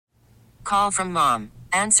Call from mom.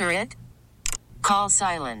 Answer it. Call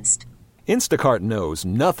silenced. Instacart knows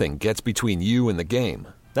nothing gets between you and the game.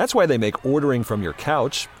 That's why they make ordering from your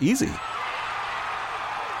couch easy.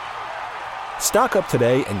 Stock up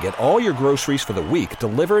today and get all your groceries for the week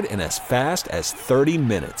delivered in as fast as 30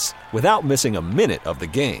 minutes without missing a minute of the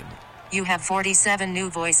game. You have 47 new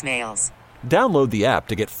voicemails. Download the app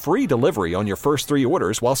to get free delivery on your first 3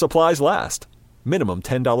 orders while supplies last. Minimum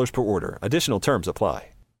 $10 per order. Additional terms apply.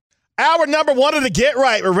 Hour number 1 of the Get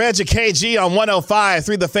Right with Reg and KG on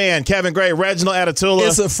 105.3 The Fan. Kevin Gray, Reginald Atatula.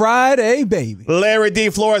 It's a Friday, baby. Larry D.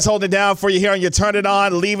 Flores holding it down for you here on your Turn It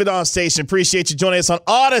On, Leave It On station. Appreciate you joining us on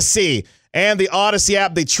Odyssey and the Odyssey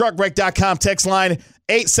app, the truckbreak.com text line,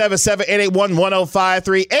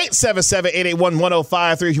 877-881-1053,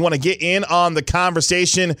 877-881-1053. If you want to get in on the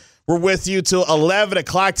conversation, we're with you till 11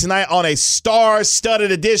 o'clock tonight on a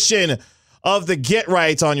star-studded edition of the Get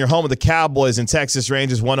Right on your home of the Cowboys and Texas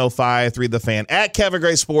Rangers, 105.3 The Fan. At Kevin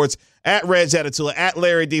Gray Sports, at Reg Atatula, at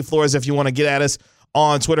Larry D. Flores if you want to get at us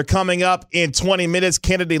on Twitter. Coming up in 20 minutes,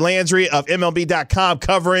 Kennedi Landry of MLB.com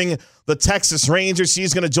covering the Texas Rangers.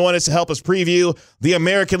 She's going to join us to help us preview the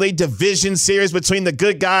American League Division Series between the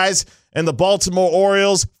good guys and the Baltimore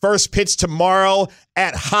Orioles. First pitch tomorrow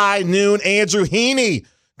at high noon. Andrew Heaney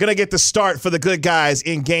going to get the start for the good guys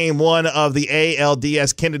in game 1 of the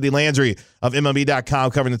ALDS. Kennedi Landry of MLB.com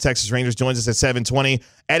covering the Texas Rangers joins us at 7:20.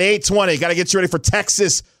 At 8:20, got to get you ready for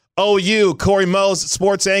Texas OU. Corey Mose,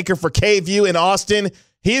 sports anchor for KView in Austin.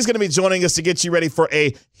 He's going to be joining us to get you ready for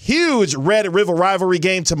a huge Red River rivalry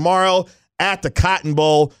game tomorrow at the Cotton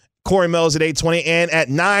Bowl. Corey Mose at 8:20. And at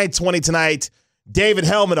 9:20 tonight, David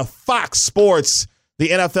Hellman of Fox Sports, the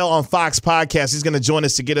NFL on Fox podcast. He's going to join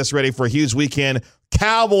us to get us ready for a huge weekend.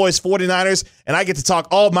 Cowboys, 49ers, and I get to talk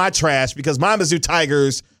all my trash because my Mizzou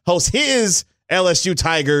Tigers host his LSU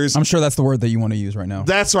Tigers. I'm sure that's the word that you want to use right now.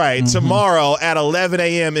 That's right. Mm-hmm. Tomorrow at 11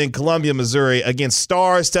 a.m. in Columbia, Missouri, against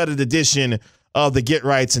star-studded edition of the Get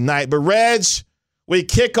Right tonight. But, Reg, we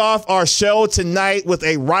kick off our show tonight with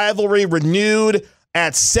a rivalry renewed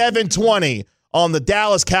at 7:20 on the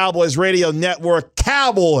Dallas Cowboys radio network.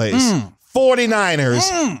 Cowboys. 49ers,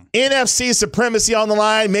 NFC supremacy on the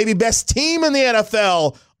line, maybe best team in the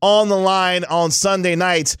NFL on the line on Sunday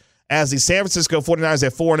night as the San Francisco 49ers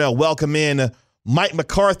at 4-0 welcome in Mike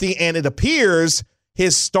McCarthy, and it appears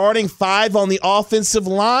his starting 5 on the offensive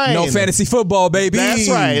line. No fantasy football, baby.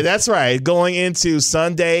 That's right. Going into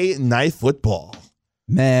Sunday Night Football.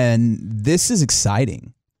 Man, this is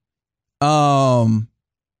exciting. I'm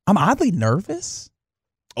oddly nervous.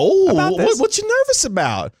 Oh, what you nervous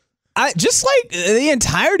about? I just like the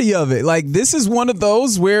entirety of it. Like, this is one of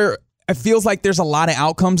those where it feels like there's a lot of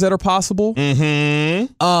outcomes that are possible.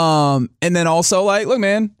 Mm-hmm. And then also, like, look,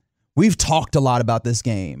 man, we've talked a lot about this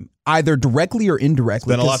game, either directly or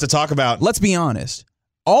indirectly. Been a lot to talk about. Let's be honest.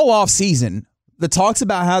 All off season, the talks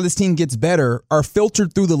about how this team gets better are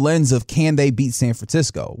filtered through the lens of can they beat San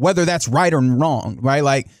Francisco, whether that's right or wrong, right?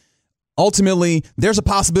 Like, ultimately, there's a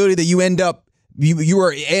possibility that you end up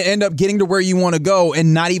getting to where you want to go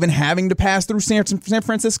and not even having to pass through San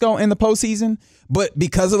Francisco in the postseason. But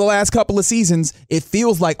because of the last couple of seasons, it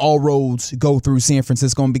feels like all roads go through San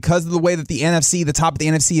Francisco. And because of the way that the top of the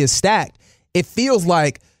NFC is stacked, it feels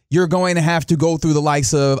like you're going to have to go through the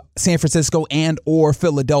likes of San Francisco and or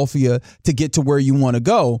Philadelphia to get to where you want to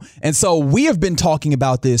go. And so we have been talking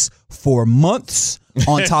about this for months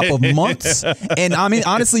on top of months. And I mean,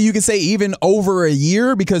 honestly, you could say even over a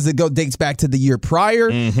year because it dates back to the year prior.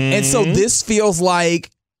 Mm-hmm. And so this feels like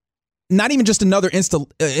not even just another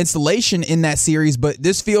installation in that series, but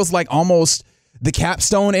this feels like almost the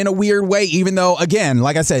capstone in a weird way, even though, again,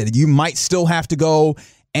 like I said, you might still have to go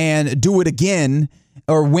and do it again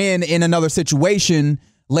or win in another situation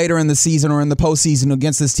later in the season or in the postseason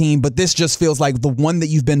against this team. But this just feels like the one that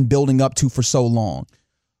you've been building up to for so long.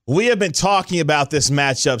 We have been talking about this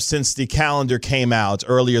matchup since the calendar came out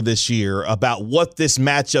earlier this year about what this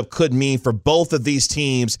matchup could mean for both of these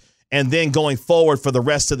teams and then going forward for the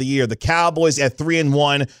rest of the year. The Cowboys at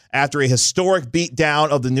 3-1 after a historic beatdown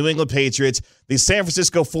of the New England Patriots. The San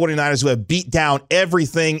Francisco 49ers who have beat down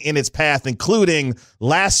everything in its path, including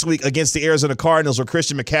last week against the Arizona Cardinals where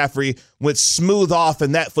Christian McCaffrey went smooth off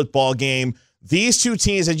in that football game. These two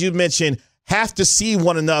teams, as you mentioned, have to see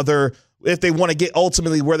one another if they want to get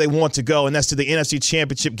ultimately where they want to go, and that's to the NFC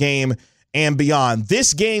Championship game and beyond.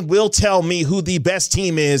 This game will tell me who the best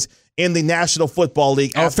team is in the National Football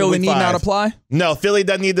League. Oh, Philly need not apply? No, Philly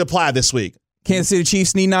doesn't need to apply this week. Kansas City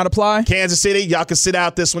Chiefs need not apply? Kansas City, y'all can sit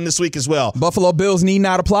out this week as well. Buffalo Bills need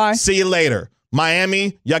not apply? See you later.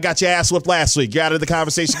 Miami, y'all got your ass whipped last week. You're out of the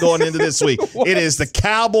conversation going into this week. It is the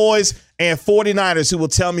Cowboys and 49ers who will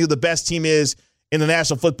tell me who the best team is in the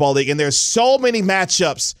National Football League. And there's so many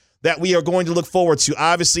matchups that we are going to look forward to.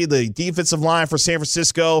 Obviously, the defensive line for San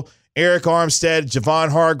Francisco, Eric Armstead, Javon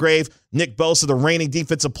Hargrave, Nick Bosa, the reigning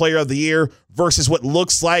defensive player of the year, versus what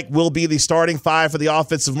looks like will be the starting five for the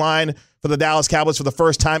offensive line for the Dallas Cowboys for the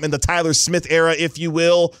first time in the Tyler Smith era, if you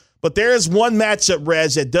will. But there is one matchup,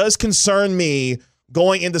 Reg, that does concern me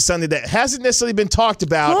going into Sunday that hasn't necessarily been talked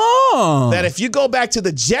about. That if you go back to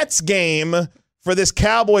the Jets game for this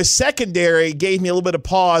Cowboys secondary, gave me a little bit of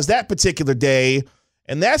pause that particular day.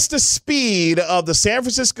 And that's the speed of the San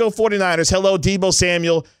Francisco 49ers. Hello, Deebo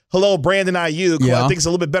Samuel. Hello, Brandon Ayuk, who I think is a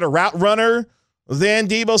little bit better route runner than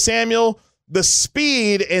Deebo Samuel. The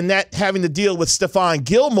speed and that having to deal with Stephon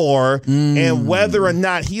Gilmore and whether or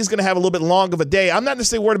not he's going to have a little bit long of a day. I'm not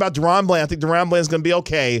necessarily worried about Deron Bland. I think Deron Bland is going to be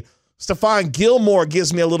okay. Stephon Gilmore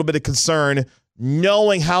gives me a little bit of concern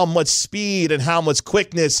knowing how much speed and how much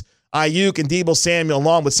quickness Ayuk and Deebo Samuel,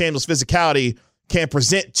 along with Samuel's physicality, can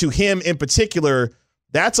present to him in particular.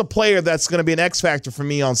 That's a player that's going to be an X factor for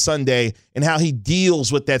me on Sunday and how he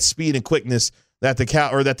deals with that speed and quickness that the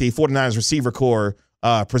 49ers receiver core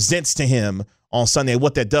presents to him on Sunday,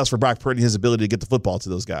 what that does for Brock Purdy and his ability to get the football to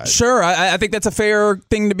those guys. Sure. I think that's a fair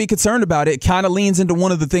thing to be concerned about. It kind of leans into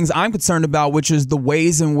one of the things I'm concerned about, which is the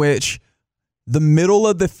ways in which the middle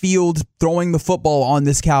of the field throwing the football on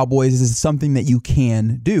this Cowboys is something that you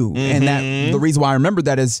can do. And that the reason why I remember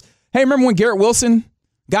that is, hey, remember when Garrett Wilson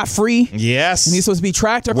got free? Yes. And he's supposed to be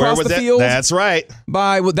tracked across the field? That's right.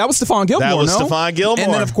 That was Stephon Gilmore, Stephon Gilmore.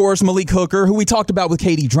 And then, of course, Malik Hooker, who we talked about with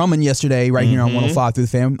Katie Drummond yesterday right here on 105 through the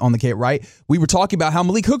Fan on the Kit, right? We were talking about how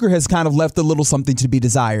Malik Hooker has kind of left a little something to be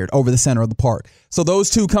desired over the center of the park. So those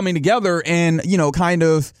two coming together and, kind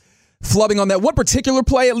of flubbing on that one particular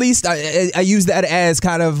play, at least, I use that as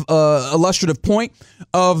kind of illustrative point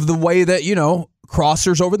of the way that,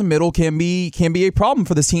 crossers over the middle can be a problem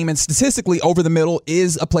for this team, and statistically, over the middle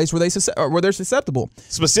is a place where they're susceptible.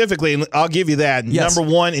 Specifically, and I'll give you that. Yes.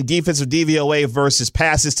 Number one in defensive DVOA versus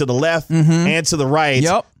passes to the left and to the right.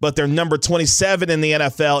 Yep. But they're number 27 in the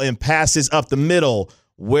NFL in passes up the middle.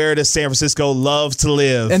 Where does San Francisco love to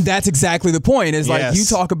live? And that's exactly the point. Is like you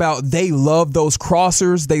talk about they love those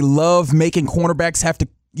crossers. They love making cornerbacks have to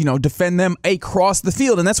defend them across the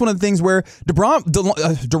field. And that's one of the things where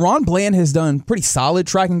Deron Bland has done pretty solid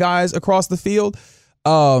tracking guys across the field.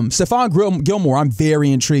 Stephon Gilmore, I'm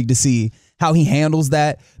very intrigued to see how he handles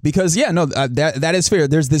that because, that is fair.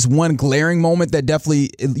 There's this one glaring moment that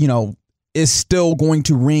definitely, is still going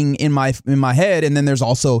to ring in my head. And then there's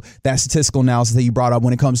also that statistical analysis that you brought up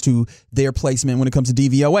when it comes to their placement, when it comes to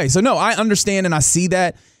DVOA. So, no, I understand and I see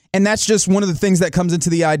that. And that's just one of the things that comes into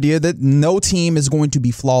the idea that no team is going to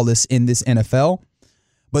be flawless in this NFL.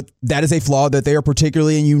 But that is a flaw that they are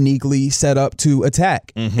particularly and uniquely set up to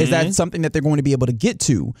attack. Is that something that they're going to be able to get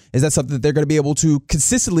to? Is that something that they're going to be able to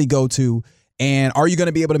consistently go to? And are you going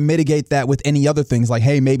to be able to mitigate that with any other things like,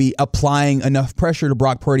 hey, maybe applying enough pressure to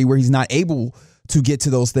Brock Purdy where he's not able to get to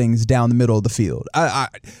those things down the middle of the field?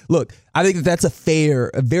 Look, I think that's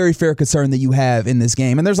a very fair concern that you have in this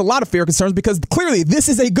game. And there's a lot of fair concerns because clearly this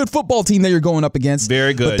is a good football team that you're going up against.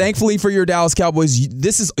 Very good. But thankfully for your Dallas Cowboys,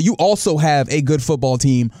 you also have a good football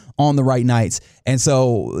team on the right nights. And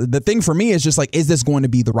so the thing for me is just like, is this going to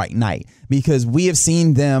be the right night? Because we have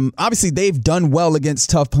seen them, obviously they've done well against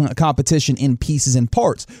tough competition in pieces and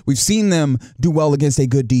parts. We've seen them do well against a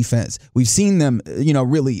good defense. We've seen them,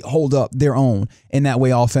 really hold up their own in that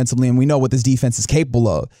way offensively. And we know what this defense is capable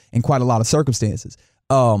of in quite a lot of circumstances.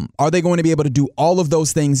 Are they going to be able to do all of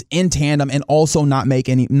those things in tandem and also not make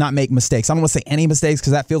mistakes? I don't want to say any mistakes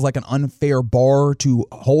because that feels like an unfair bar to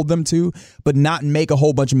hold them to, but not make a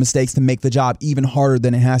whole bunch of mistakes to make the job even harder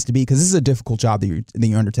than it has to be because this is a difficult job that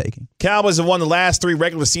you're undertaking. Cowboys have won the last 3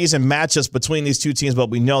 regular season matchups between these two teams, but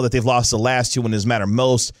we know that they've lost the last 2 when it matter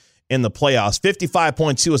most in the playoffs.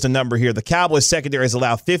 55.2 is the number here. The Cowboys secondary has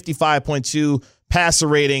allowed 55.2 passer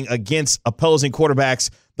rating against opposing quarterbacks,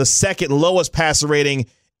 the second lowest passer rating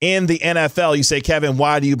in the NFL. You say, Kevin,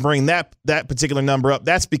 why do you bring that particular number up?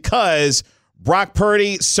 That's because Brock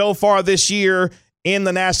Purdy so far this year in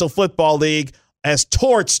the National Football League has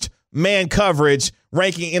torched man coverage,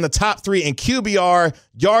 ranking in the top 3 in QBR,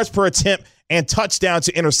 yards per attempt, and touchdown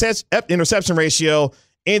to interception ratio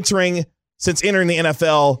since entering the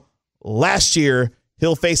NFL last year.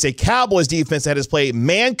 He'll face a Cowboys defense that has played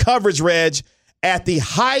man coverage, Reg, at the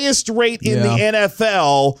highest rate in the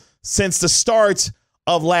NFL since the start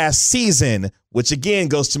of last season. which again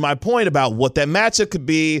goes to my point about what that matchup could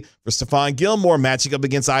be for Stephon Gilmore matching up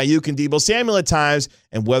against Ayuk and Deebo Samuel at times,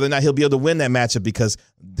 and whether or not he'll be able to win that matchup, because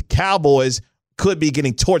the Cowboys could be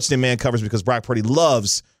getting torched in man coverage because Brock Purdy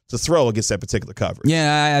loves to throw against that particular coverage.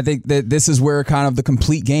 Yeah, I think that this is where kind of the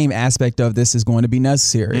complete game aspect of this is going to be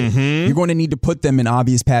necessary. Mm-hmm. You're going to need to put them in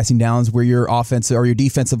obvious passing downs where your offensive or your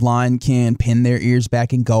defensive line can pin their ears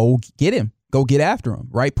back and go get him, go get after him,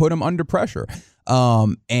 right? Put him under pressure.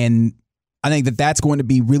 And I think that that's going to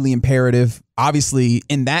be really imperative, obviously,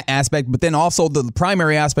 in that aspect, but then also the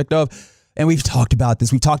primary aspect of, and we've talked about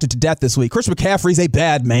this, we've talked it to death this week, Chris McCaffrey's a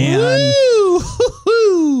bad man.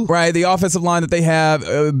 Woo! Right, the offensive line that they have,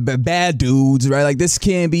 bad dudes, right? Like this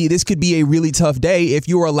could be a really tough day if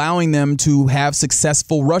you are allowing them to have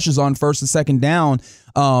successful rushes on first and second down,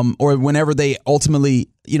 or whenever they ultimately,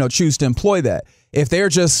 choose to employ that. If they're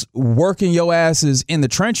just working your asses in the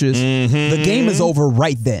trenches, the game is over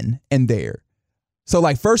right then and there. So,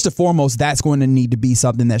 like, first and foremost, that's going to need to be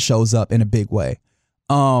something that shows up in a big way.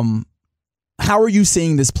 How are you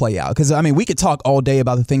seeing this play out? Because, we could talk all day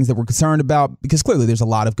about the things that we're concerned about, because clearly there's a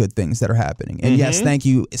lot of good things that are happening. And yes, thank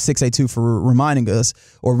you, 682, for reminding us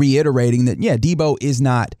or reiterating that, yeah, Deebo is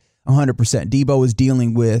not 100%. Deebo is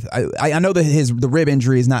dealing with, I know that the rib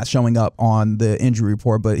injury is not showing up on the injury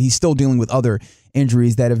report, but he's still dealing with other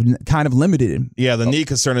injuries that have kind of limited him. Yeah, the knee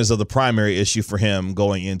concern is the primary issue for him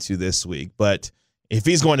going into this week. But if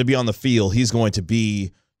he's going to be on the field, he's going to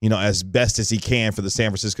be, as best as he can for the San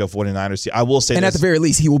Francisco 49ers. I will say, and at the very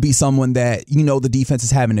least, he will be someone that the defense is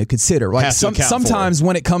having to consider. Like sometimes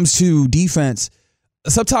when it comes to defense,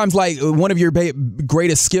 sometimes like one of your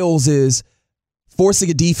greatest skills is forcing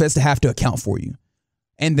a defense to have to account for you,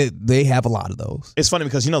 and they have a lot of those. It's funny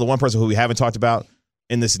because the one person who we haven't talked about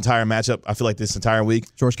in this entire matchup, I feel like this entire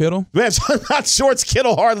week, George Kittle. We have not George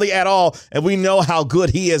Kittle hardly at all, and we know how good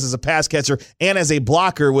he is as a pass catcher and as a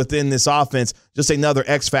blocker within this offense. Just another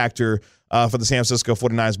X factor for the San Francisco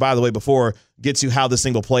 49ers. By the way, before get to how this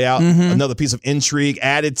thing will play out, another piece of intrigue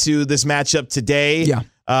added to this matchup today. Yeah,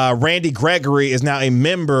 Randy Gregory is now a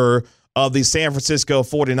member of the San Francisco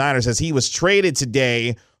 49ers as he was traded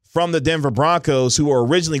today from the Denver Broncos, who were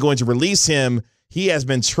originally going to release him. He has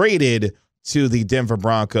been traded to the Denver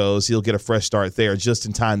Broncos. He'll get a fresh start there just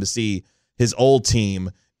in time to see his old team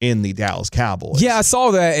in the Dallas Cowboys. Yeah, I saw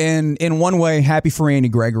that, and in one way, happy for Randy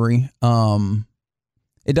Gregory.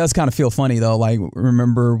 It does kind of feel funny, though. Like,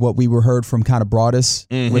 remember what we heard from kind of Broadus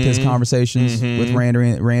with his conversations with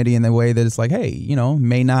Randy in the way that it's like, hey,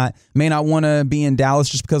 may not want to be in Dallas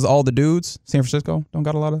just because of all the dudes. San Francisco don't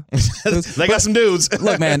got a lot of dudes. They got some dudes.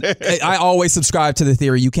 Look, man, I always subscribe to the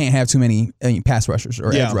theory you can't have too many pass rushers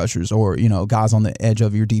or edge rushers or, guys on the edge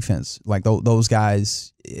of your defense. Like those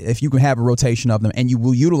guys, if you can have a rotation of them and you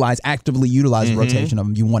will actively utilize a rotation of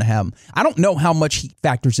them, you want to have them. I don't know how much he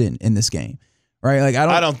factors in this game. Right, like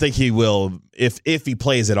I don't think he will if he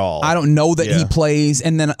plays at all. I don't know that he plays,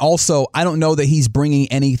 and then also I don't know that he's bringing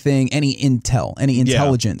any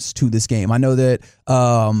intelligence to this game. I know that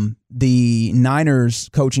the Niners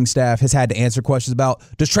coaching staff has had to answer questions about,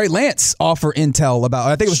 does Trey Lance offer intel about?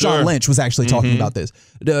 I think it was John Lynch was actually talking about this.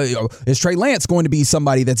 Is Trey Lance going to be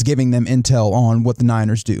somebody that's giving them intel on what the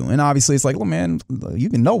Niners do? And obviously, it's like, well, man, you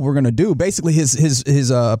can know what we're going to do. Basically,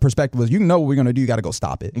 his perspective was, you can know what we're going to do. You got to go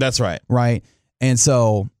stop it. That's right. Right. And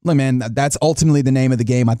so, look, man, that's ultimately the name of the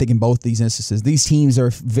game, I think, in both these instances. These teams are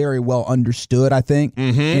very well understood, I think,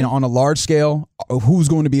 on a large scale, who's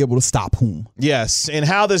going to be able to stop whom. Yes, and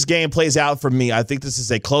how this game plays out for me, I think this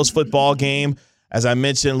is a close football game. As I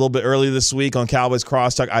mentioned a little bit earlier this week on Cowboys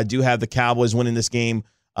Crosstalk, I do have the Cowboys winning this game.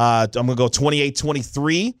 I'm going to go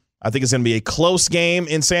 28-23. I think it's going to be a close game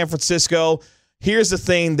in San Francisco. Here's the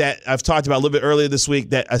thing that I've talked about a little bit earlier this week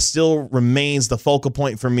that still remains the focal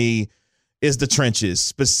point for me is the trenches,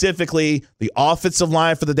 specifically the offensive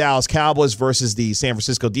line for the Dallas Cowboys versus the San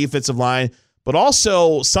Francisco defensive line, but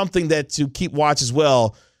also something that to keep watch as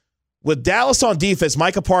well. With Dallas on defense,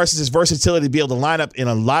 Micah Parsons' versatility to be able to line up in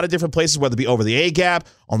a lot of different places, whether it be over the A-gap,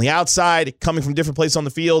 on the outside, coming from different places on the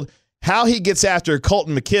field. How he gets after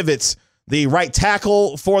Colton McKivitz, the right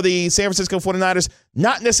tackle for the San Francisco 49ers,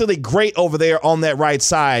 not necessarily great over there on that right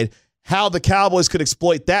side. How the Cowboys could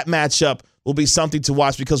exploit that matchup will be something to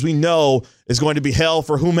watch, because we know it's going to be hell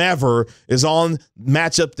for whomever is on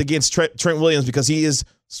matchup against Trent Williams, because he is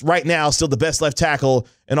right now still the best left tackle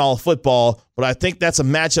in all of football. But I think that's a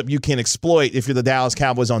matchup you can exploit if you're the Dallas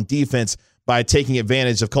Cowboys on defense by taking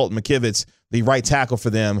advantage of Colton McKivitz, the right tackle for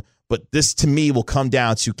them. But this, to me, will come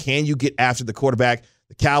down to, can you get after the quarterback?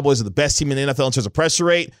 The Cowboys are the best team in the NFL in terms of pressure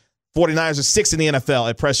rate. 49ers are 6th in the NFL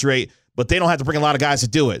at pressure rate, but they don't have to bring a lot of guys to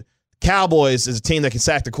do it. Cowboys is a team that can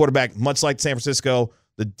sack the quarterback, much like San Francisco.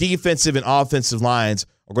 The defensive and offensive lines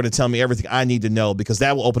are going to tell me everything I need to know because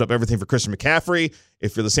that will open up everything for Christian McCaffrey.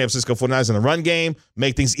 If you're the San Francisco 49ers in the run game,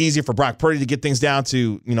 make things easier for Brock Purdy to get things down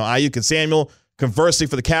to, Ayuk and Samuel. Conversely,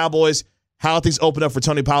 for the Cowboys, how things open up for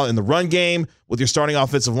Tony Pollard in the run game with your starting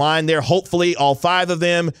offensive line there. Hopefully, all 5 of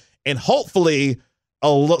them, and hopefully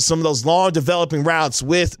some of those long developing routes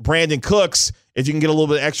with Brandon Cooks, if you can get a little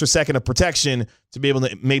bit extra second of protection to be able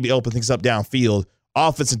to maybe open things up downfield.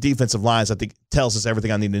 Offensive and defensive lines, I think, tells us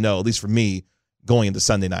everything I need to know, at least for me, going into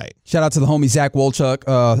Sunday night. Shout out to the homie Zach Wolchuk,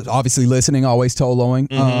 obviously listening, always toloing.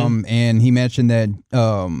 And he mentioned that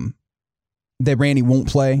that Randy won't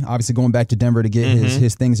play, obviously going back to Denver to get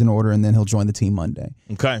his things in order, and then he'll join the team Monday.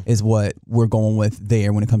 Okay. Is what we're going with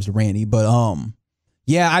there when it comes to Randy. But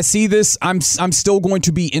yeah, I see this. I'm still going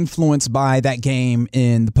to be influenced by that game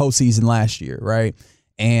in the postseason last year, right?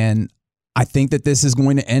 And I think that this is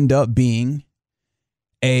going to end up being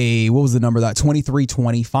what was the number, that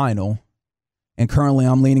 23-20 final, and currently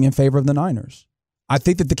I'm leaning in favor of the Niners. I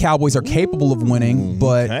think that the Cowboys are capable of winning,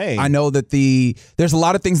 but I know that there's a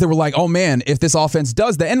lot of things that were like, oh man, if this offense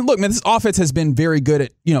does that, and look, man, this offense has been very good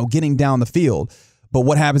at getting down the field, but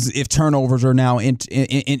what happens if turnovers are now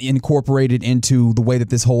incorporated into the way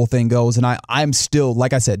that this whole thing goes? And I'm still,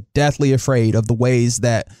 like I said, deathly afraid of the ways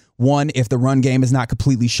that, one, if the run game is not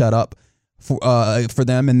completely shut up for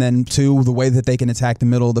them, and then 2, the way that they can attack the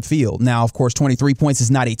middle of the field. Now, of course, 23 points is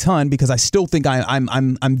not a ton because I still think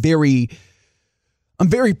I'm very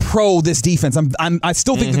pro this defense. I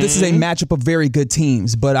still think that this is a matchup of very good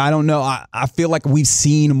teams, but I don't know. I feel like we've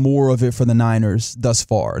seen more of it for the Niners thus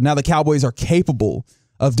far. Now the Cowboys are capable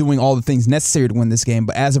of doing all the things necessary to win this game,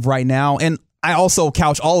 but as of right now, and I also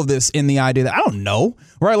couch all of this in the idea that I don't know,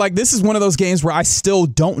 right? Like this is one of those games where I still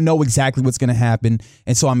don't know exactly what's going to happen,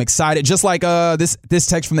 and so I'm excited. Just like this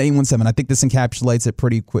text from the 817, I think this encapsulates it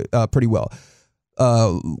pretty well.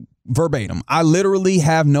 Verbatim, I literally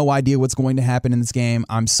have no idea what's going to happen in this game.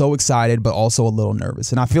 I'm so excited, but also a little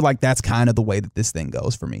nervous, and I feel like that's kind of the way that this thing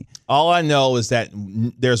goes for me. All I know is that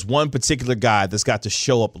there's one particular guy that's got to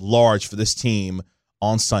show up large for this team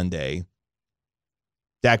on Sunday.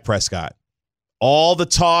 Dak Prescott. All the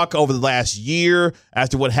talk over the last year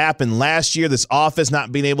after what happened last year, this offense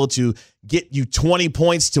not being able to get you 20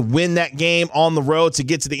 points to win that game on the road to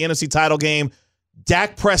get to the NFC title game.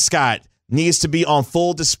 Dak Prescott needs to be on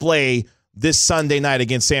full display this Sunday night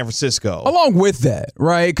against San Francisco. Along with that,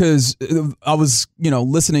 right? Because I was,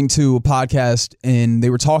 listening to a podcast and they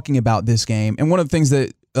were talking about this game. And one of the things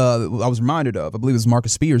that I was reminded of, I believe it was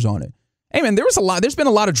Marcus Spears on it. Hey, man, there's been a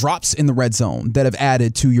lot of drops in the red zone that have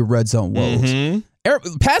added to your red zone woes.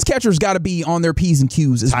 Pass catchers got to be on their P's and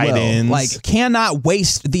Q's as Tight well. ends. Like, cannot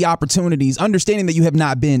waste the opportunities, understanding that you have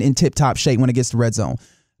not been in tip-top shape when it gets to red zone.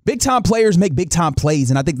 Big-time players make big-time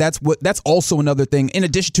plays, and I think that's also another thing. In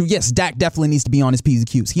addition to, yes, Dak definitely needs to be on his P's and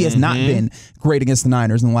Q's. He has not been great against the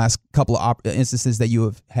Niners in the last couple of instances that you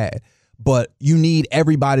have had. But you need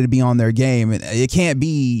everybody to be on their game. It can't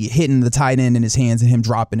be hitting the tight end in his hands and him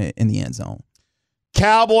dropping it in the end zone.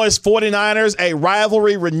 Cowboys 49ers, a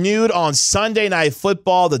rivalry renewed on Sunday Night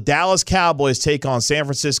Football. The Dallas Cowboys take on San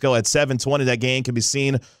Francisco at 7:20. That game can be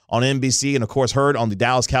seen on NBC and, of course, heard on the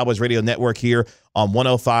Dallas Cowboys radio network here on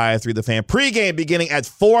 105.3 The Fan. Pre-game beginning at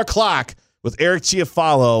 4 o'clock with Eric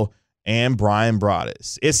Chiafalo and Brian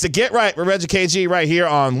Broaddus. It's the Get Right with Reggie KG right here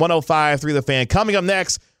on 105.3 The Fan. Coming up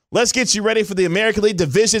next, let's get you ready for the American League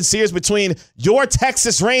Division Series between your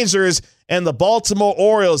Texas Rangers and the Baltimore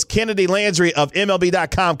Orioles. Kennedi Landry of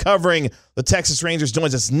MLB.com covering the Texas Rangers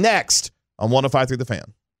joins us next on 105.3 The Fan.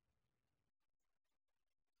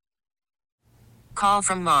 Call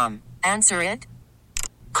from mom. Answer it.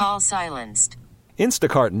 Call silenced.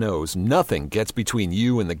 Instacart knows nothing gets between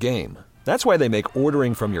you and the game. That's why they make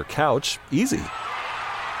ordering from your couch easy.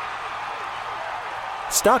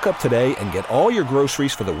 Stock up today and get all your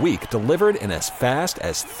groceries for the week delivered in as fast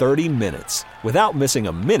as 30 minutes without missing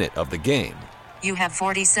a minute of the game. You have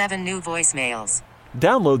 47 new voicemails.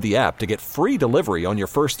 Download the app to get free delivery on your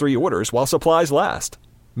first 3 orders while supplies last.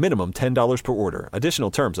 Minimum $10 per order.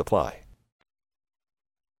 Additional terms apply.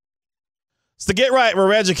 It's the Get Right with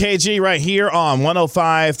Reggie KG right here on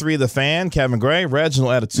 105.3 The Fan. Kevin Gray,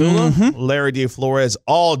 Reginald Atatula, Larry D. Flores,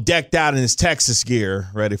 all decked out in his Texas gear,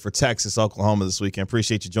 ready for Texas, Oklahoma this weekend.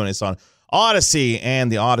 Appreciate you joining us on Odyssey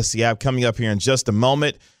and the Odyssey app. Coming up here in just a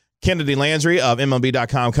moment, Kennedi Landry of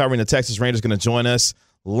MLB.com covering the Texas Rangers going to join us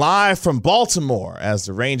live from Baltimore as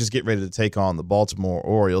the Rangers get ready to take on the Baltimore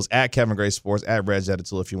Orioles. At Kevin Gray Sports, at Reg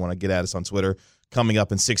Atatula if you want to get at us on Twitter. Coming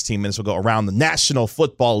up in 16 minutes, we'll go around the National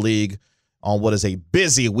Football League on what is a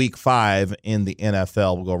busy week 5 in the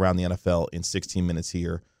NFL. We'll go around the NFL in 16 minutes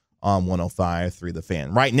here on 105.3 The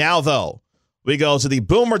Fan. Right now, though, we go to the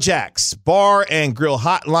Boomer Jacks Bar and Grill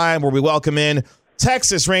Hotline, where we welcome in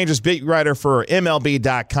Texas Rangers beat writer for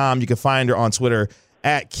MLB.com. You can find her on Twitter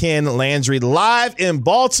at Ken Landry, live in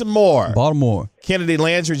Baltimore. Kennedi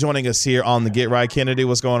Landry joining us here on the Get Right. Kennedi,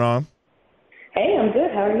 what's going on? Hey, I'm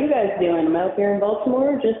good. How are you guys doing? I'm out here in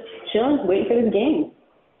Baltimore, just chilling, waiting for this game.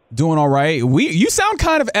 Doing all right. You sound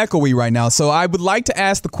kind of echoey right now, so I would like to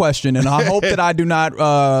ask the question, and I hope that I do not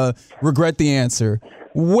regret the answer.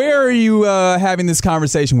 Where are you having this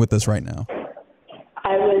conversation with us right now?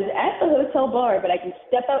 I was at the hotel bar, but I can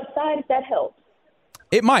step outside if that helps.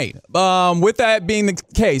 It might. With that being the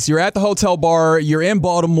case, you're at the hotel bar, you're in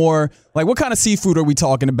Baltimore. Like, what kind of seafood are we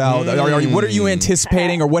talking about? What are you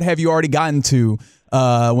anticipating, or what have you already gotten to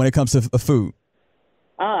when it comes to food?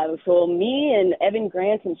 So me and Evan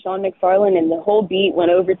Grant and Sean McFarland and the whole beat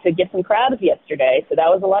went over to get some crabs yesterday, so that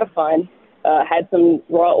was a lot of fun. Had some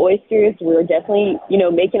raw oysters. We were definitely,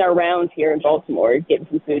 making our rounds here in Baltimore, getting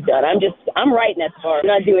some food done. I'm writing at the bar. I'm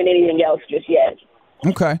not doing anything else just yet.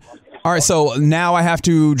 Okay. All right, so now I have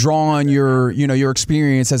to draw on your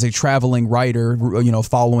experience as a traveling writer,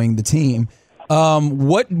 following the team.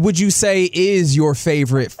 What would you say is your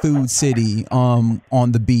favorite food city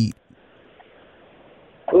on the beat?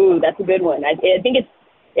 Ooh, that's a good one. I think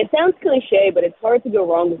it sounds cliche, but it's hard to go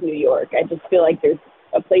wrong with New York. I just feel like there's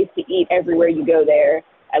a place to eat everywhere you go there.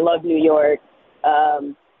 I love New York.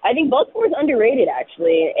 I think Baltimore is underrated,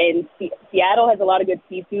 actually, and Seattle has a lot of good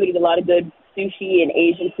seafood and a lot of good sushi and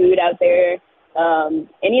Asian food out there.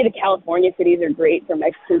 Any of the California cities are great for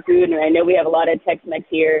Mexican food, and I know we have a lot of Tex-Mex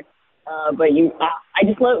here, but I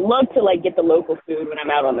just love to get the local food when I'm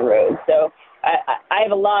out on the road. So I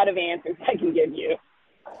have a lot of answers I can give you.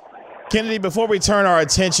 Kennedi, before we turn our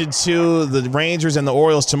attention to the Rangers and the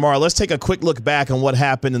Orioles tomorrow, let's take a quick look back on what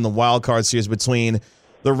happened in the wild card series between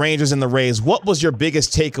the Rangers and the Rays. What was your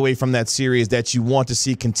biggest takeaway from that series that you want to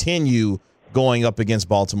see continue going up against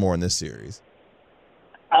Baltimore in this series?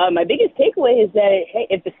 My biggest takeaway is that, hey,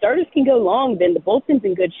 if the starters can go long, then the bullpen's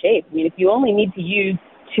in good shape. I mean, if you only need to use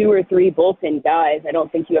 2 or 3 bullpen guys, I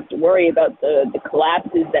don't think you have to worry about the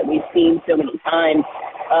collapses that we've seen so many times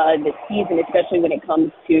this season, especially when it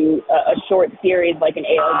comes to a short series like an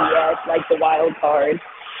ALDS, like the wild card.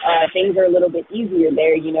 Things are a little bit easier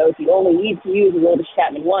there. If you only need to use Aroldis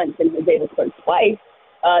Chapman once and was able to start twice,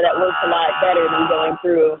 that works a lot better than going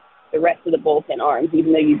through the rest of the bullpen arms,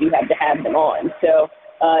 even though you do have to have them on. So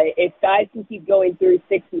if guys can keep going through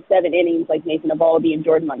 6 and 7 innings like Nathan Eovaldi and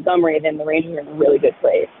Jordan Montgomery, then the Rangers are in a really good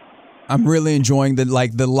place. I'm really enjoying the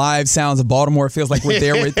live sounds of Baltimore. It feels like we're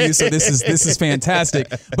there with you, so this is fantastic.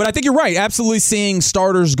 But I think you're right. Absolutely, seeing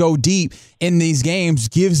starters go deep in these games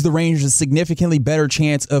gives the Rangers a significantly better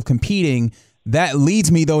chance of competing. That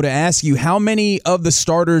leads me, though, to ask you, how many of the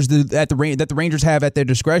starters that the Rangers have at their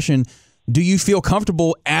discretion do you feel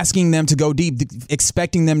comfortable asking them to go deep,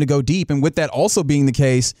 expecting them to go deep? And with that also being the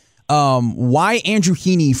case, why Andrew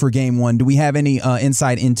Heaney for Game 1? Do we have any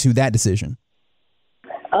insight into that decision?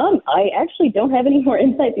 I actually don't have any more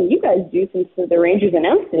insight than you guys do since the Rangers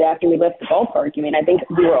announced it after we left the ballpark. I mean, I think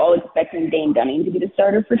we were all expecting Dane Dunning to be the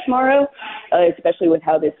starter for tomorrow, especially with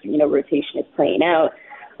how this, rotation is playing out.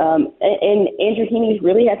 And Andrew Heaney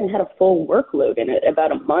really hasn't had a full workload in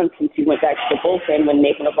about a month since he went back to the bullpen when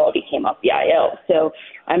Nathan Eovaldi came off the IL. So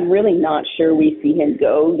I'm really not sure we see him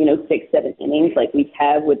go, 6, 7 innings like we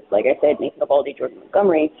have with, like I said, Nathan Eovaldi, Jordan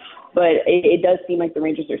Montgomery. But it does seem like the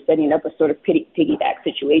Rangers are setting up a sort of piggyback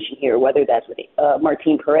situation here, whether that's with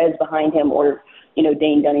Martin Perez behind him or,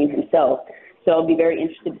 Dane Dunning himself. So I'll be very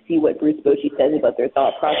interested to see what Bruce Bochy says about their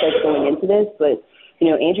thought process going into this. But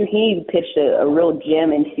Andrew Heaney pitched a real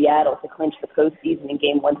gem in Seattle to clinch the postseason in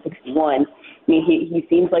Game 161. I mean, he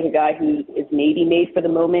seems like a guy who is maybe made for the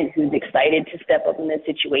moment, who's excited to step up in this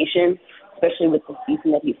situation, especially with the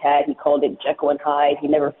season that he's had. He called it Jekyll and Hyde. He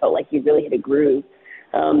never felt like he really hit a groove.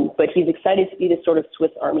 But he's excited to be this sort of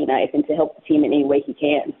Swiss Army knife and to help the team in any way he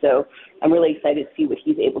can. So I'm really excited to see what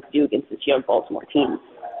he's able to do against this young Baltimore team.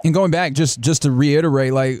 And going back, just to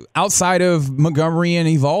reiterate, outside of Montgomery and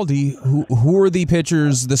Eovaldi, who are the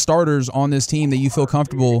pitchers, the starters on this team that you feel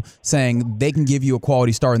comfortable saying they can give you a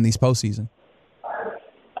quality start in these postseason?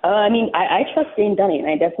 I trust Dane Dunning.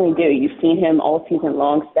 I definitely do. You've seen him all season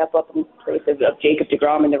long step up in place of Jacob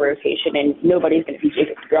deGrom in the rotation, and nobody's going to be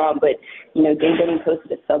Jacob deGrom, but, Dane Dunning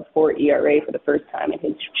posted a sub-4 ERA for the first time in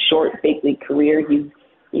his short big league career. He's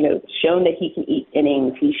shown that he can eat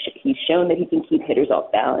innings. He's shown that he can keep hitters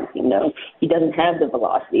off balance. He doesn't have the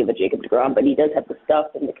velocity of a Jacob deGrom, but he does have the stuff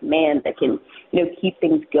and the command that can, keep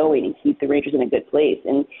things going and keep the Rangers in a good place.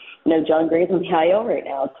 And, John Gray's on the IL right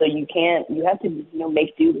now, so you have to,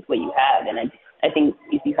 make do with what you have. And I think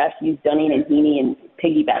if you have to use Dunning and Heaney and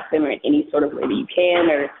piggyback them in any sort of way that you can,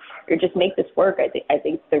 or just make this work, I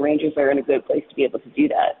think the Rangers are in a good place to be able to do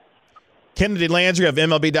that. Kennedi Landry of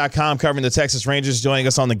MLB.com covering the Texas Rangers, joining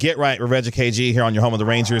us on the Get Right with Reggie KG here on your home of the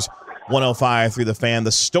Rangers, 105 through the Fan.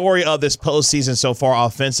 The story of this postseason so far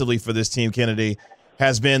offensively for this team, Kennedy,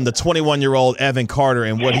 has been the 21-year-old Evan Carter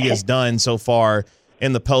and what he has done so far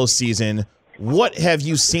in the postseason. What have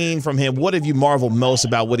you seen from him? What have you marveled most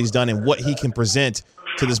about what he's done and what he can present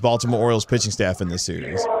to this Baltimore Orioles pitching staff in this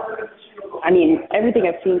series? I mean, everything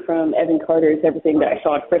I've seen from Evan Carter is everything that I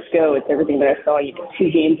saw in Frisco. It's everything that I saw,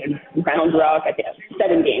 2 games in Round Rock. I think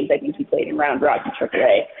 7 games I think he played in Round Rock in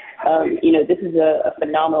AAA. This is a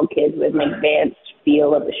phenomenal kid with an advanced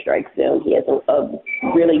feel of the strike zone. He has a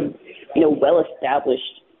really, well-established,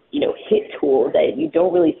 hit tool that you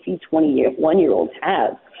don't really see 21-year-olds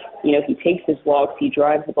have. He takes his walks. He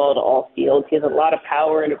drives the ball to all fields. He has a lot of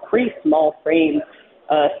power and a pretty small frame,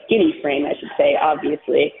 skinny frame, I should say,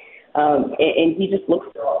 obviously. And he just looks,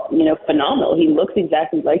 phenomenal. He looks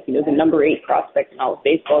exactly like, the number 8 prospect in all of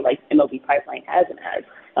baseball, like MLB Pipeline has and has.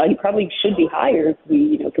 He probably should be higher if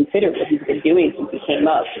we, consider what he's been doing since he came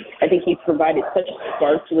up. I think he's provided such a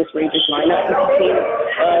spark to this Rangers lineup since the team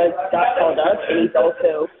got called up, and he's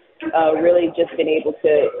also really just been able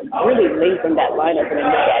to really lengthen that lineup and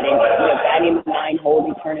look at it. Batting the 9-hole,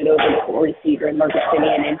 you turn it over to the receiver and Marcus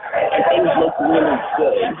Simeon, and things look really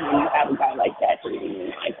good when you have a guy like that hitting in the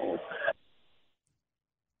 9 holes.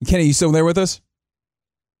 Kenny, you still there with us?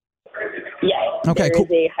 Yes. Okay, There is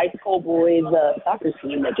a high school boys soccer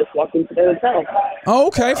team that just walked into the hotel. Oh,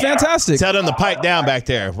 okay, fantastic. Tell them to pipe down back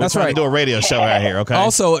there. We're That's trying right. to do a radio show out here, okay?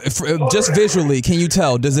 Also, just visually, can you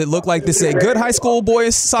tell? Does it look like this is a good high school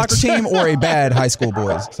boys soccer team or a bad high school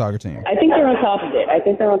boys soccer team? I think they're on top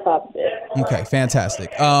of it. Okay,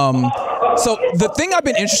 fantastic. So the thing I've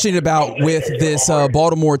been interested about with this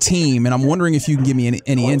Baltimore team, and I'm wondering if you can give me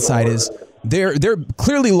any insight, is they're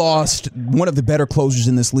clearly lost one of the better closers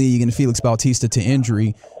in this league in Felix Bautista to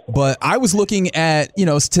injury. But I was looking at,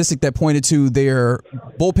 a statistic that pointed to their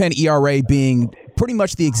bullpen ERA being pretty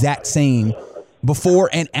much the exact same before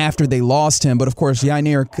and after they lost him. But, of course,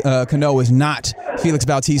 Yainer Cano is not Felix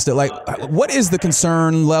Bautista. Like, what is the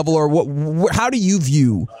concern level, or how do you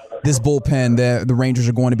view this bullpen that the Rangers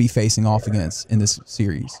are going to be facing off against in this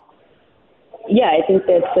series? Yeah, I think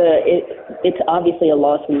that it's obviously a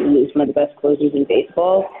loss when you lose one of the best closers in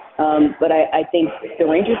baseball. But I think the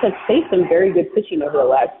Rangers have faced some very good pitching over the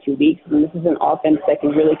last 2 weeks, and this is an offense that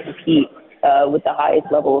can really compete with the highest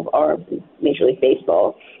level of arms in Major League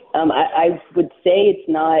Baseball. I would say it's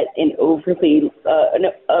not an overly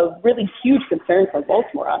a really huge concern for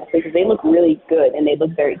Baltimore, honestly, because they look really good and they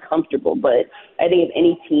look very comfortable. But I think if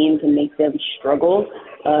any team can make them struggle,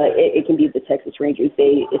 it can be the Texas Rangers.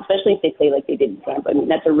 Especially if they play like they did in Tampa. I mean,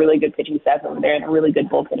 that's a really good pitching staff over there and a really good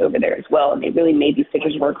bullpen over there as well. And they really made these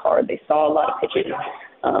pitchers work hard. They saw a lot of pitches.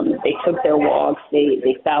 They took their walks.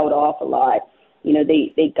 They fouled off a lot.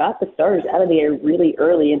 They got the starters out of there really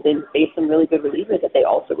early and then faced some really good relievers that they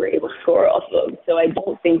also were able to score off of. So I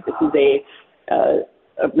don't think this is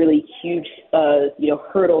a really huge,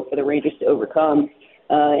 hurdle for the Rangers to overcome.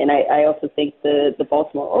 And I also think the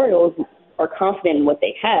Baltimore Orioles are confident in what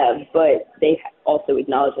they have, but they also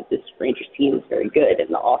acknowledge that this Rangers team is very good and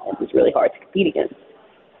the offense is really hard to compete against.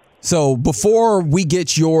 So before we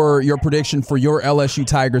get your prediction for your LSU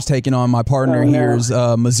Tigers taking on my partner here's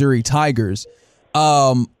Missouri Tigers,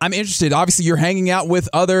 I'm interested. Obviously, you're hanging out with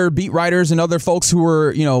other beat writers and other folks who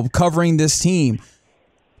are, covering this team.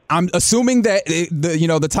 I'm assuming that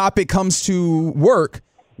the topic comes to work.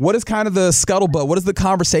 What is kind of the scuttlebutt? What is the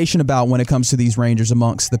conversation about when it comes to these Rangers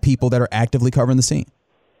amongst the people that are actively covering the scene?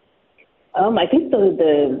 I think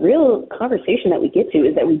the real conversation that we get to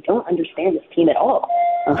is that we don't understand this team at all.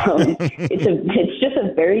 It's just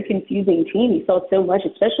a very confusing team. You saw so much,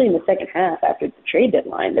 especially in the second half after the trade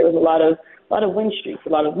deadline. There was a lot of win streaks, a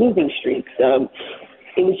lot of losing streaks.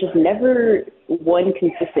 It was just never one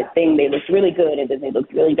consistent thing. They looked really good, and then they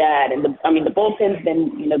looked really bad. And the bullpen's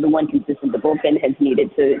been, the one consistent. The bullpen has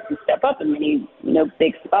needed to step up in many,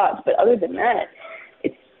 big spots. But other than that,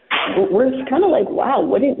 we're kind of like, wow,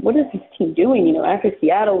 what is this team doing? After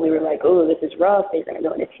Seattle, we were like, oh, this is rough. They're going to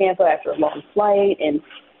go into Tampa after a long flight, and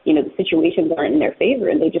the situations aren't in their favor.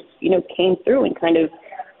 And they just, came through and kind of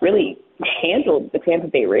really, handled the Tampa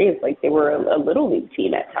Bay Rays like they were a little league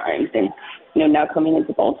team at times. And, now coming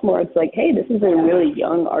into Baltimore, it's like, hey, this is a really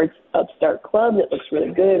young upstart club that looks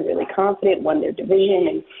really good, really confident, won their division.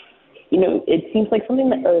 And, it seems like something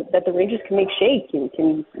that the Rangers can make shake and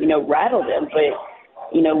can, rattle them. But,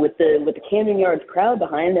 with the Camden Yards crowd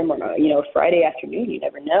behind them on a Friday afternoon, you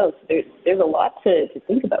never know. So there's a lot to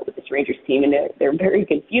think about with this Rangers team, and they're very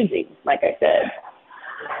confusing, like I said.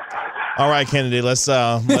 All right, Kennedy, let's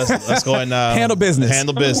go and handle business.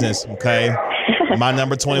 Handle business, okay? My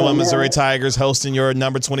number 21 Missouri Tigers hosting your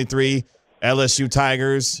number 23 LSU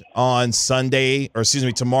Tigers on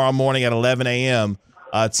tomorrow morning at 11 a.m.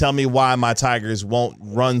 Tell me why my Tigers won't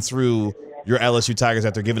run through your LSU Tigers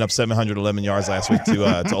after giving up 711 yards last week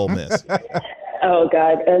to Ole Miss. Oh,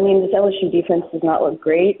 God. I mean, this LSU defense does not look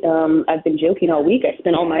great. I've been joking all week. I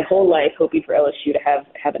spent all my whole life hoping for LSU to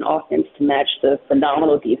have an offense to match the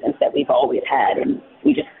phenomenal defense that we've always had, and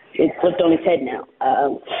it's flipped on its head now.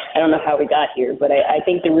 I don't know how we got here, but I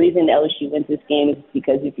think the reason LSU wins this game is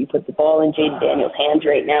because if you put the ball in Jaden Daniels' hands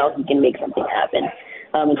right now, he can make something happen.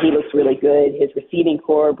 And he looks really good. His receiving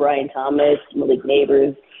core, Brian Thomas, Malik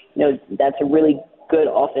Neighbors, that's a really good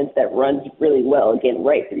offense that runs really well, again,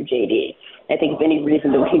 right through JD. I think if any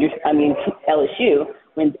reason LSU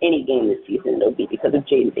wins any game this season, it'll be because of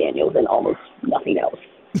Jaden Daniels and almost nothing else.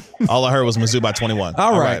 All I heard was Mizzou by 21.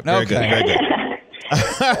 All right. Very good. Very good.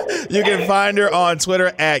 You can find her on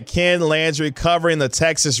Twitter at Ken Landry, covering the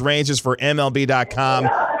Texas Rangers for MLB.com.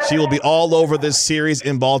 She will be all over this series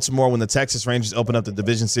in Baltimore when the Texas Rangers open up the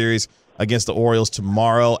division series against the Orioles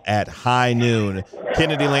tomorrow at high noon.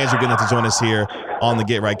 Kennedi Landry going to join us here on the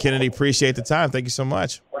Get Right. Kennedy, appreciate the time. Thank you so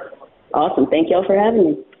much. Awesome. Thank y'all for having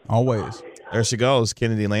me. Always. There she goes,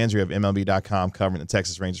 Kennedi Landry of MLB.com, covering the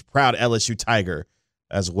Texas Rangers. Proud LSU Tiger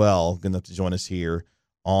as well. Good enough to join us here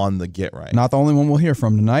on the Get Right. Not the only one we'll hear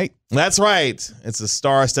from tonight. That's right. It's a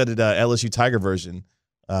star-studded LSU Tiger version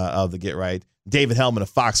of the Get Right. David Hellman of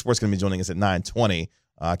Fox Sports going to be joining us at 9:20.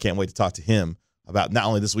 I can't wait to talk to him about not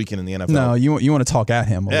only this weekend in the NFL. No, you want to talk at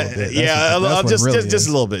him a little bit. Just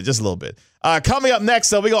a little bit. Just a little bit. Coming up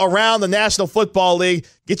next, we go around the National Football League,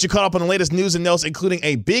 get you caught up on the latest news and notes, including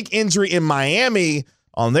a big injury in Miami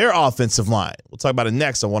on their offensive line. We'll talk about it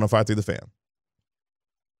next on 105.3 The Fan.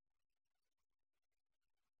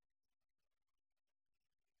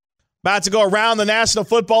 About to go around the National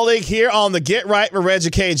Football League here on the Get Right with Reggie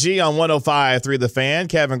KG on 105.3 The Fan.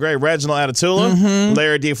 Kevin Gray, Reginald Atatula,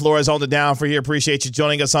 Larry D. Flores on the down for here. Appreciate you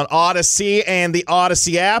joining us on Odyssey and the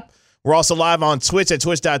Odyssey app. We're also live on Twitch at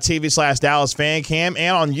twitch.tv/DallasFanCam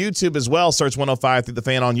and on YouTube as well. Search 105.3 The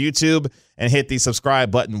Fan on YouTube and hit the subscribe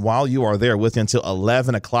button while you are there with you until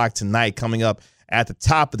 11 o'clock tonight. Coming up at the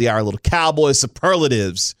top of the hour, little Cowboys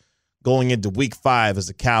superlatives going into Week 5 as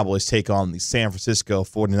the Cowboys take on the San Francisco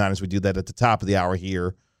 49ers. We do that at the top of the hour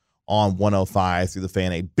here on 105.3 The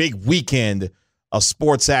Fan. A big weekend of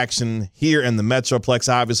sports action here in the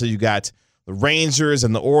Metroplex. Obviously, you got the Rangers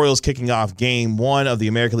and the Orioles kicking off Game 1 of the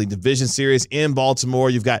American League Division Series in Baltimore.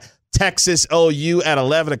 You've got Texas OU at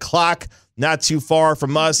 11 o'clock, not too far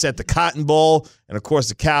from us at the Cotton Bowl. And, of course,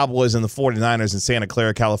 the Cowboys and the 49ers in Santa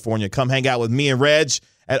Clara, California. Come hang out with me and Reg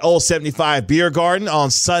at Old 75 Beer Garden on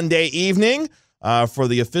Sunday evening for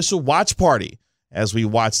the official watch party as we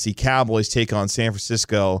watch the Cowboys take on San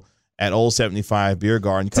Francisco at Old 75 Beer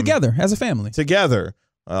Garden. Together, as a family. Together.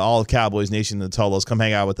 All of Cowboys Nation and the Tolos, come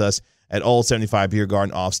hang out with us at Old 75 Beer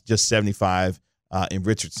Garden off just 75 in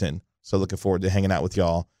Richardson. So looking forward to hanging out with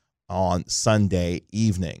y'all on Sunday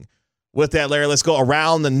evening. With that, Larry, let's go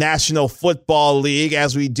around the National Football League.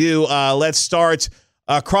 As we do, let's start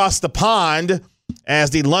across the pond as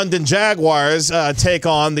the London Jaguars take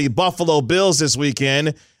on the Buffalo Bills this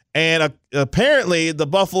weekend. And apparently the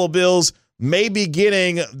Buffalo Bills may be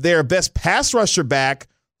getting their best pass rusher back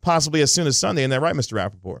possibly as soon as Sunday. Isn't that right, Mr.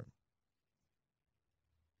 Rappaport?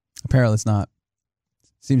 Apparently it's not.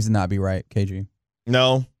 Seems to not be right, KG.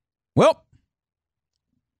 No. Well,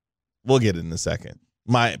 we'll get it in a second.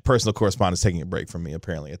 My personal correspondent is taking a break from me,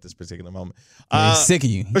 apparently, at this particular moment. He's sick of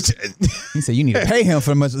you. He said you need to pay him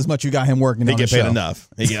for as much you got him working on the show. He gets paid enough.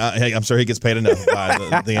 I'm sure he gets paid enough by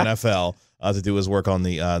the NFL to do his work on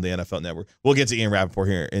the NFL Network. We'll get to Ian Rappaport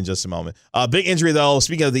here in just a moment. Big injury, though.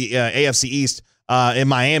 Speaking of the AFC East, in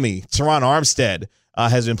Miami, Teron Armstead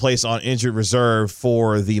has been placed on injured reserve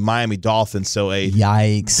for the Miami Dolphins. So a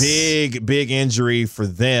yikes, big injury for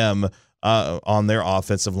them on their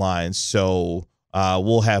offensive line. So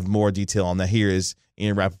we'll have more detail on that. Here is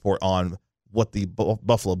Ian Rappaport on what the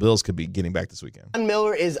Buffalo Bills could be getting back this weekend. Von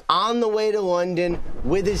Miller is on the way to London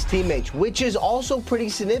with his teammates, which is also pretty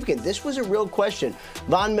significant. This was a real question.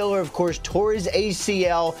 Von Miller, of course, tore his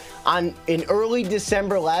ACL in early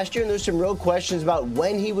December last year, and there's some real questions about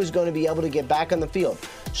when he was going to be able to get back on the field.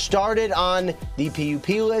 Started on the PUP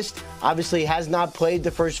list, obviously has not played the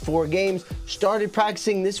first 4 games, started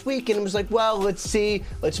practicing this week, and was like, well, let's see,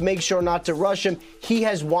 let's make sure not to rush him. He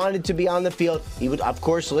has wanted to be on the field. He would, of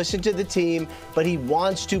course, listen to the team, but he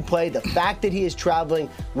wants to play. The fact that he is traveling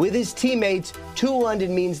with his teammates to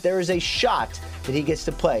London means there is a shot that he gets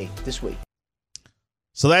to play this week.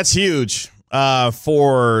 So that's huge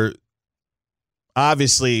for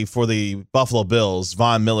the Buffalo Bills.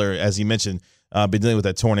 Von Miller, as you mentioned, been dealing with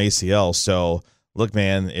that torn ACL. So, look,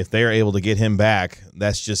 man, if they're able to get him back,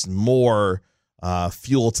 that's just more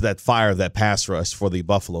fuel to that fire of that pass rush for the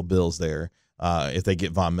Buffalo Bills there if they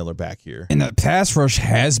get Von Miller back here. And that pass rush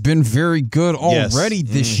has been very good already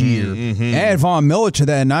this year. Mm-hmm. Add Von Miller to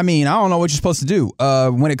that, and I mean, I don't know what you're supposed to do.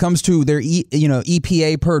 When it comes to their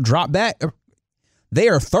EPA per drop back, they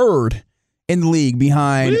are third in the league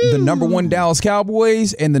behind the number 1 Dallas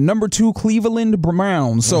Cowboys and the number 2 Cleveland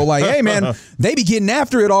Browns. So, like, hey, man, they be getting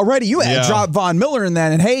after it already. You had to drop Von Miller in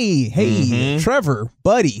that, and hey, Trevor,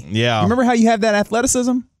 buddy. Yeah. Remember how you have that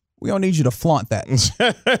athleticism? We don't need you to flaunt that.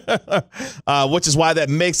 Which is why that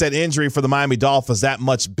makes that injury for the Miami Dolphins that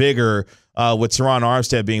much bigger with Teron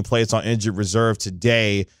Armstead being placed on injured reserve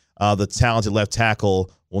today. The talented left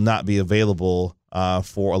tackle will not be available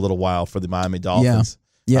for a little while for the Miami Dolphins.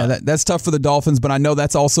 Yeah, that's tough for the Dolphins, but I know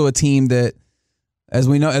that's also a team that, as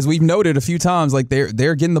we've noted a few times, like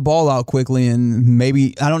they're getting the ball out quickly, and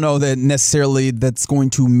maybe I don't know that necessarily that's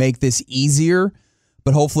going to make this easier,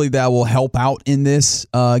 but hopefully that will help out in this,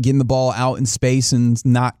 getting the ball out in space and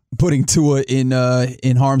not putting Tua in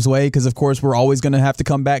harm's way. Because of course we're always going to have to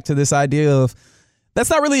come back to this idea of that's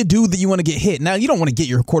not really a dude that you want to get hit. Now you don't want to get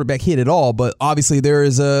your quarterback hit at all, but obviously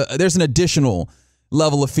there's an additional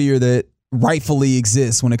level of fear that rightfully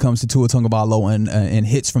exists when it comes to Tua Tagovailoa and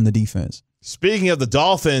hits from the defense. Speaking of the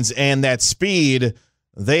Dolphins and that speed,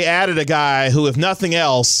 they added a guy who, if nothing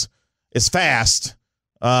else, is fast,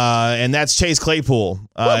 and that's Chase Claypool.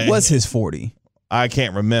 What was his 40? I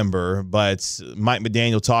can't remember, but Mike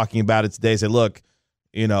McDaniel talking about it today said, look,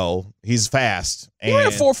 he's fast. He ran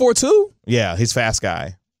a 4.42? Yeah, he's a fast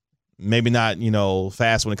guy. Maybe not,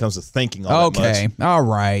 fast when it comes to thinking all that much. Okay, all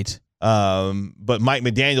right. But Mike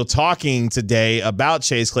McDaniel talking today about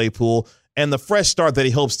Chase Claypool and the fresh start that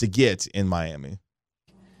he hopes to get in Miami.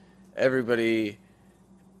 Everybody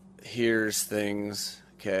hears things,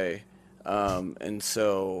 okay? And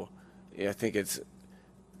so I think it's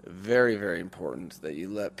very, very important that you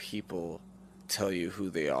let people tell you who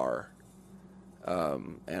they are.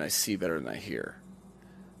 And I see better than I hear.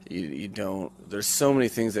 You don't, there's so many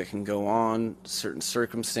things that can go on, certain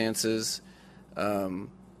circumstances,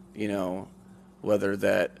 whether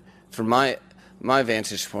that, from my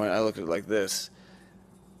vantage point, I look at it like this.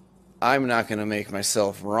 I'm not going to make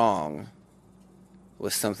myself wrong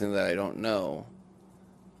with something that I don't know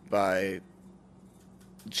by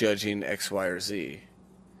judging X, Y, or Z.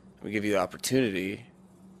 We give you the opportunity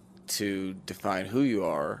to define who you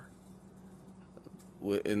are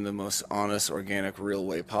in the most honest, organic, real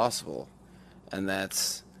way possible. And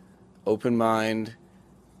that's open mind,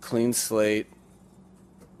 clean slate,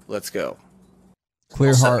 let's go.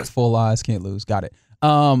 Clear heart, full eyes, can't lose. Got it.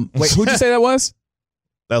 Wait, who'd you say that was?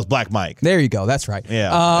 That was Black Mike. There you go. That's right.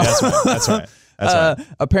 Yeah, that's right.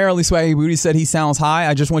 Apparently, Swaggy Booty said he sounds high.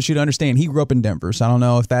 I just want you to understand he grew up in Denver, so I don't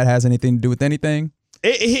know if that has anything to do with anything.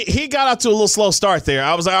 He got out to a little slow start there.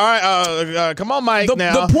 I was like, all right, come on, Mike.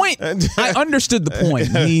 The point, I understood the point.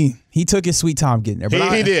 He took his sweet time getting there.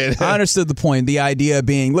 But he did. I understood the point. The idea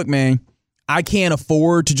being, look, man, I can't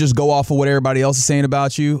afford to just go off of what everybody else is saying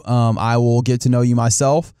about you. I will get to know you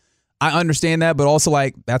myself. I understand that, but also,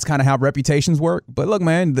 like, that's kind of how reputations work. But look,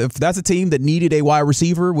 man, if that's a team that needed a wide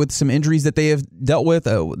receiver with some injuries that they have dealt with,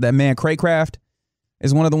 that man Craycraft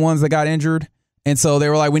is one of the ones that got injured. And so they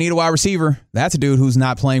were like, we need a wide receiver. That's a dude who's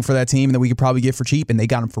not playing for that team and that we could probably get for cheap. And they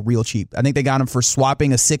got him for real cheap. I think they got him for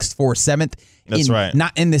swapping a 6th for a 7th. That's right.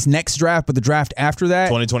 Not in this next draft, but the draft after that.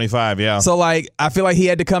 2025, yeah. So, like, I feel like he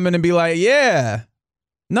had to come in and be like, yeah,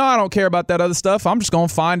 no, I don't care about that other stuff. I'm just going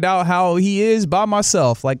to find out how he is by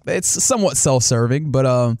myself. Like, it's somewhat self-serving, but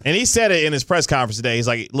and he said it in his press conference today. He's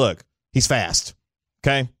like, look, he's fast.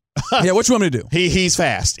 Okay? Yeah, what you want me to do? He's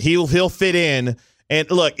fast. He'll fit in. And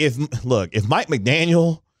look, if Mike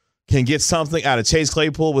McDaniel can get something out of Chase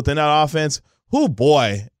Claypool within that offense,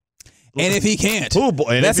 boy. And if he can't, boy.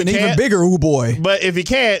 And that's an even bigger boy. But if he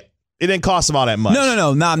can't, It didn't cost him all that much.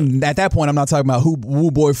 No. Not at that point. I'm not talking about woo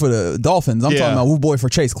boy for the Dolphins. I'm talking about woo boy for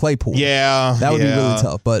Chase Claypool. Yeah, that would be really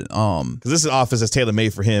tough. But because this is an offense that's tailor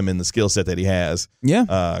made for him and the skill set that he has. Yeah,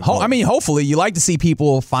 I mean, hopefully, you like to see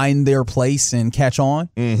people find their place and catch on.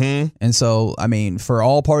 Mm-hmm. And so, I mean, for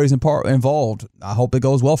all parties involved, I hope it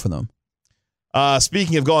goes well for them.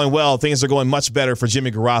 Speaking of going well, things are going much better for Jimmy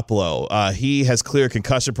Garoppolo. He has cleared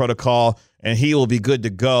concussion protocol, and he will be good to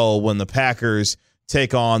go when the Packers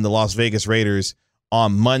take on the Las Vegas Raiders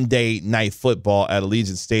on Monday Night Football at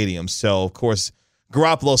Allegiant Stadium. So, of course,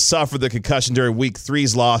 Garoppolo suffered the concussion during Week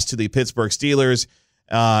 3's loss to the Pittsburgh Steelers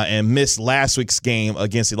and missed last week's game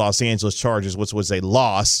against the Los Angeles Chargers, which was a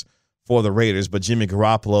loss for the Raiders. But Jimmy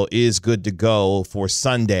Garoppolo is good to go for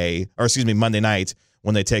Monday night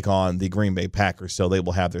when they take on the Green Bay Packers. So they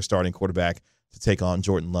will have their starting quarterback to take on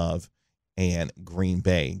Jordan Love and Green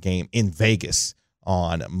Bay. Game in Vegas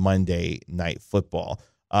on Monday Night Football.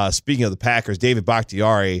 Speaking of the Packers, David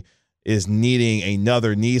Bakhtiari is needing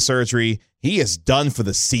another knee surgery. He is done for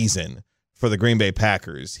the season for the Green Bay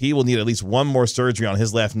Packers. He will need at least one more surgery on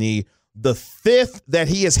his left knee, the fifth that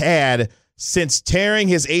he has had since tearing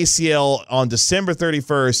his ACL on December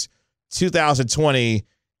 31st, 2020.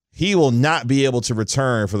 He will not be able to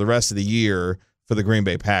return for the rest of the year for the Green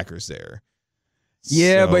Bay Packers there.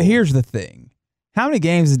 Yeah, but here's the thing. How many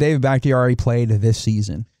games has David Bakhtiari played this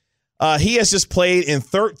season? He has just played in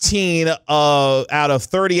 13 out of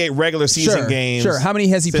 38 regular season games. Sure. How many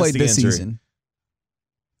has he played this season?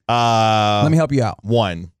 Let me help you out.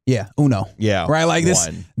 One. Yeah, uno. Yeah. Right, like this.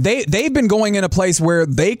 One. They've been going in a place where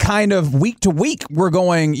they kind of week to week we're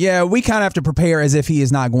going, yeah, we kind of have to prepare as if he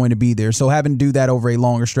is not going to be there. So having to do that over a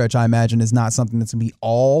longer stretch, I imagine, is not something that's going to be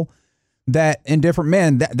all that indifferent.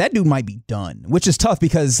 Man, that dude might be done, which is tough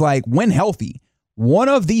because, like, when healthy, one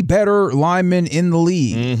of the better linemen in the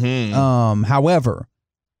league. Mm-hmm. However,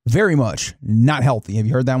 very much not healthy. Have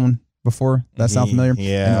you heard that one before? That sound familiar?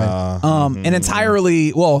 Yeah. Anyway, an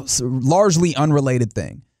entirely, largely unrelated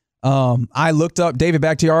thing. I looked up David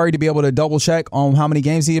Bakhtiari to be able to double check on how many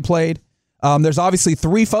games he had played. There's obviously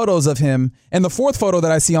 3 photos of him, and the 4th photo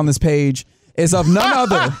that I see on this page is of none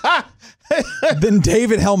other than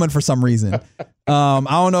David Hellman for some reason. I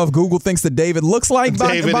don't know if Google thinks that David looks like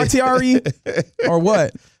Bakhtiari or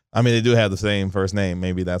what. I mean, they do have the same first name.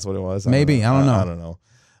 Maybe that's what it was. I don't know. I don't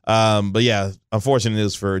know. But yeah, unfortunate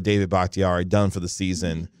news for David Bakhtiari, done for the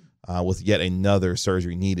season with yet another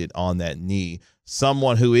surgery needed on that knee.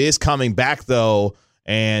 Someone who is coming back, though,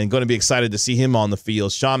 and going to be excited to see him on the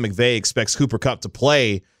field. Sean McVay expects Cooper Kupp to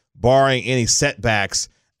play, barring any setbacks,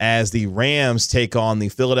 as the Rams take on the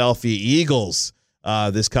Philadelphia Eagles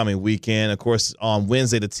this coming weekend. Of course, on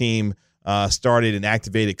Wednesday, the team started and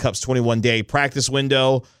activated Kupp's 21-day practice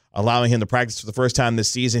window, allowing him to practice for the first time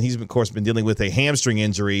this season. He's, of course, been dealing with a hamstring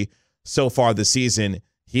injury so far this season.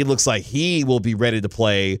 He looks like he will be ready to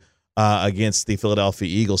play against the Philadelphia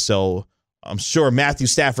Eagles. So I'm sure Matthew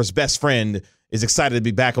Stafford's best friend is excited to be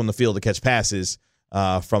back on the field to catch passes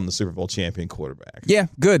from the Super Bowl champion quarterback. Yeah,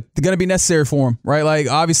 good. They're going to be necessary for him, right? Like,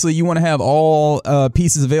 obviously, you want to have all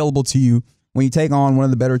pieces available to you when you take on one of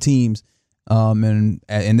the better teams. And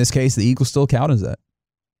in this case, the Eagles still count as that.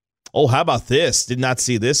 Oh, how about this? Did not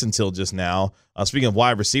see this until just now. Speaking of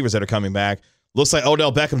wide receivers that are coming back, looks like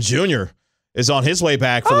Odell Beckham Jr. is on his way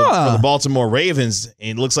back for the Baltimore Ravens.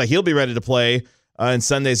 And it looks like he'll be ready to play in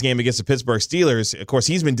Sunday's game against the Pittsburgh Steelers. Of course,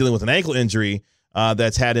 he's been dealing with an ankle injury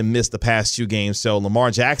that's had him miss the past 2 games. So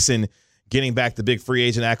Lamar Jackson getting back the big free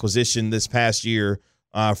agent acquisition this past year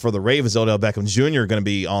for the Ravens. Odell Beckham Jr. going to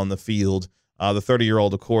be on the field. The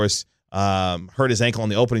 30-year-old, of course, hurt his ankle on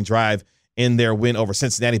the opening drive in their win over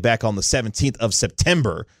Cincinnati back on the 17th of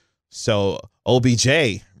September. So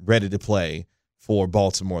OBJ ready to play for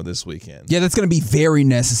Baltimore this weekend. Yeah, that's going to be very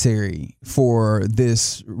necessary for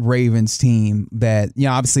this Ravens team that,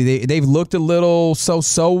 obviously they've looked a little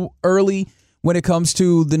so early when it comes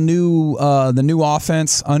to the new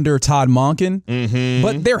offense under Todd Monken. Mm-hmm.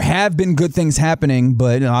 But there have been good things happening,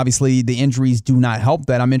 but obviously the injuries do not help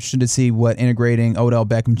that. I'm interested to see what integrating Odell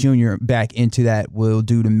Beckham Jr. back into that will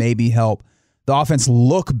do to maybe help the offense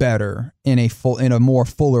look better in a more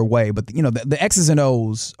fuller way. But the X's and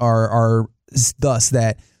O's are thus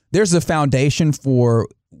that there's a foundation for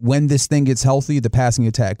when this thing gets healthy, the passing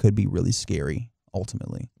attack could be really scary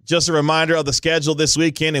ultimately. Just a reminder of the schedule this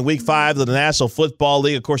weekend in Week 5 of the National Football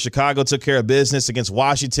League. Of course, Chicago took care of business against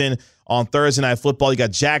Washington on Thursday Night Football. You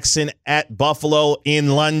got Jackson at Buffalo in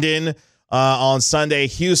London. On Sunday,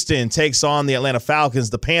 Houston takes on the Atlanta Falcons.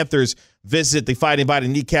 The Panthers visit the Fighting Body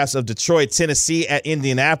Kneecaps of Detroit. Tennessee at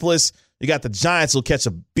Indianapolis. You got the Giants who'll catch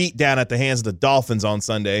a beat down at the hands of the Dolphins on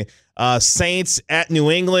Sunday. Saints at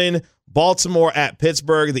New England. Baltimore at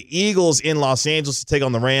Pittsburgh. The Eagles in Los Angeles to take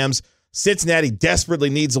on the Rams. Cincinnati desperately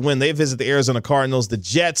needs a win. They visit the Arizona Cardinals. The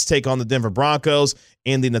Jets take on the Denver Broncos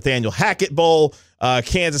in the Nathaniel Hackett Bowl.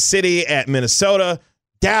 Kansas City at Minnesota.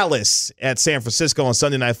 Dallas at San Francisco on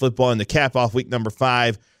Sunday Night Football. And to cap off week number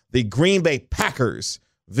 5, the Green Bay Packers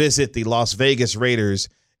visit the Las Vegas Raiders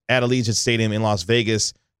at Allegiant Stadium in Las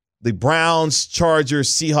Vegas. The Browns,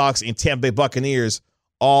 Chargers, Seahawks, and Tampa Bay Buccaneers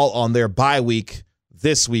all on their bye week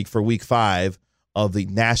this week for week 5 of the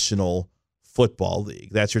National Football League.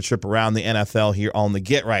 That's your trip around the NFL here on the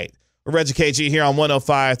Get Right. We're Reggie KG here on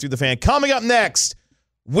 105 through the Fan. Coming up next,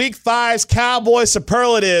 week 5's Cowboys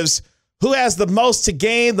superlatives. Who has the most to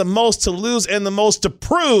gain, the most to lose, and the most to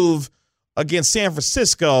prove against San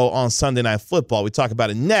Francisco on Sunday Night Football? We talk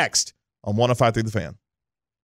about it next on 105 through the Fan.